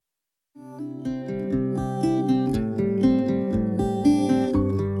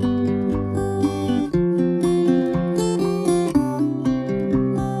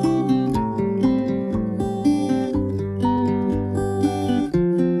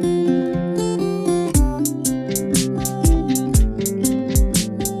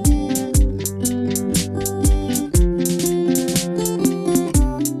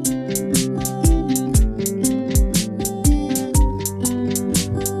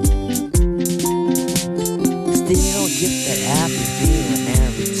Still get that happy feeling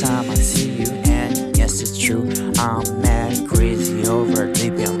every time I see you. And yes, it's true, I'm mad crazy over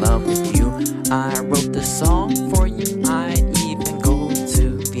deep in love with you. I wrote this song for you, I'd even go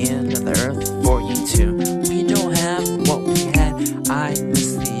to the end of the earth for you too. We don't have what we had, I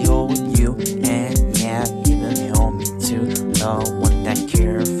miss the old you. And yeah, even the old me too, the one that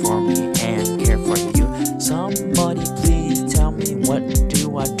cared for me and cared for you. Somebody please tell me, what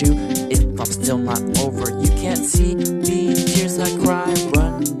do I do if I'm still not over? You can't see the tears I cry